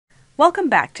Welcome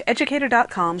back to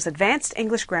Educator.com's Advanced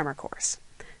English Grammar course.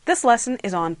 This lesson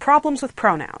is on problems with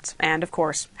pronouns and, of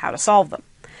course, how to solve them.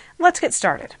 Let's get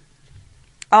started.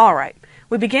 All right,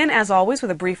 we begin, as always, with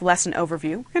a brief lesson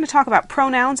overview. We're going to talk about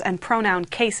pronouns and pronoun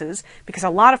cases because a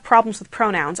lot of problems with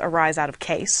pronouns arise out of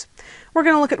case. We're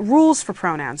going to look at rules for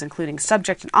pronouns, including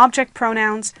subject and object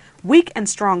pronouns, weak and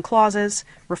strong clauses,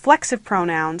 reflexive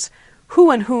pronouns, who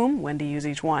and whom, when to use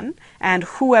each one, and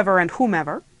whoever and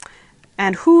whomever,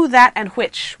 and who, that, and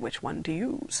which one to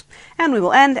use. And we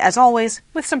will end, as always,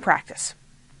 with some practice.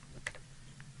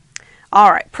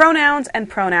 All right, pronouns and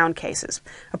pronoun cases.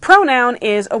 A pronoun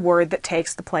is a word that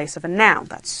takes the place of a noun.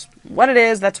 That's what it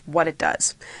is, that's what it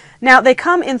does. Now, they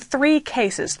come in three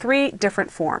cases, three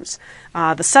different forms.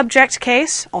 The subject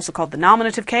case, also called the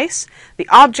nominative case, the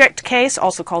object case,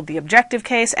 also called the objective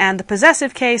case, and the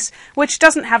possessive case, which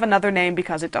doesn't have another name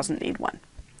because it doesn't need one.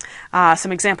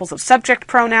 Some examples of subject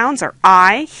pronouns are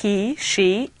I, he,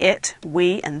 she, it,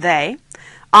 we, and they.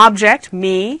 Object,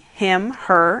 me, him,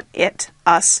 her, it,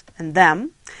 us, and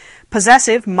them.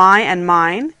 Possessive, my and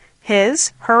mine,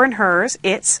 his, her and hers,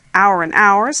 its, our and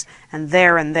ours, and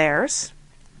their and theirs.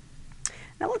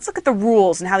 Now let's look at the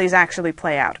rules and how these actually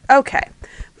play out. Okay,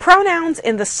 pronouns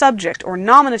in the subject or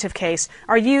nominative case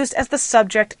are used as the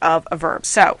subject of a verb.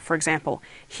 So, for example,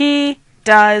 he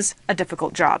does a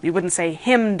difficult job. You wouldn't say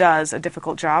him does a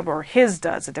difficult job or his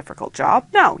does a difficult job.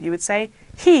 No, you would say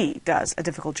he does a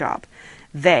difficult job.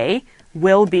 They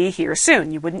will be here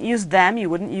soon. You wouldn't use them, you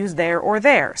wouldn't use their or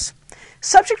theirs.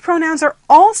 Subject pronouns are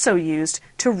also used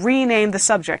to rename the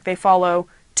subject. They follow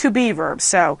to be verbs.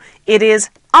 So, it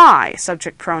is I,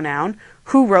 subject pronoun,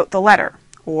 who wrote the letter.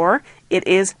 Or, it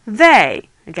is they,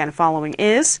 again following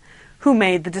is, who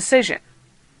made the decision.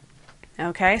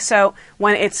 Okay, so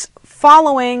when it's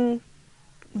following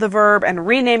the verb and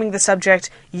renaming the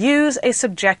subject, use a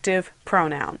subjective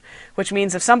pronoun, which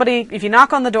means if you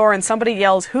knock on the door and somebody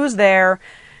yells, "Who's there?"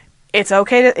 it's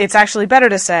actually better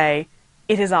to say,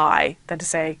 "It is I," than to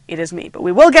say, "It is me." But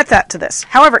we will get to this.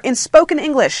 However, in spoken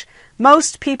English,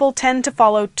 most people tend to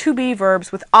follow to-be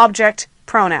verbs with object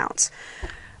pronouns.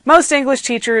 Most English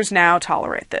teachers now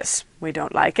tolerate this. We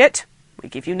don't like it. We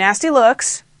give you nasty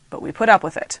looks, but we put up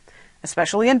with it.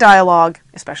 Especially in dialogue,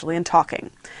 especially in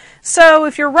talking. So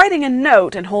if you're writing a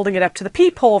note and holding it up to the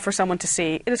peephole for someone to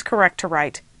see, it is correct to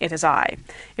write, "It is I."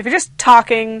 If you're just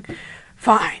talking,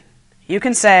 fine. You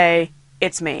can say,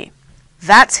 "It's me.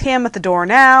 That's him at the door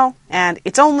now, and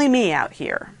it's only me out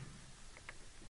here."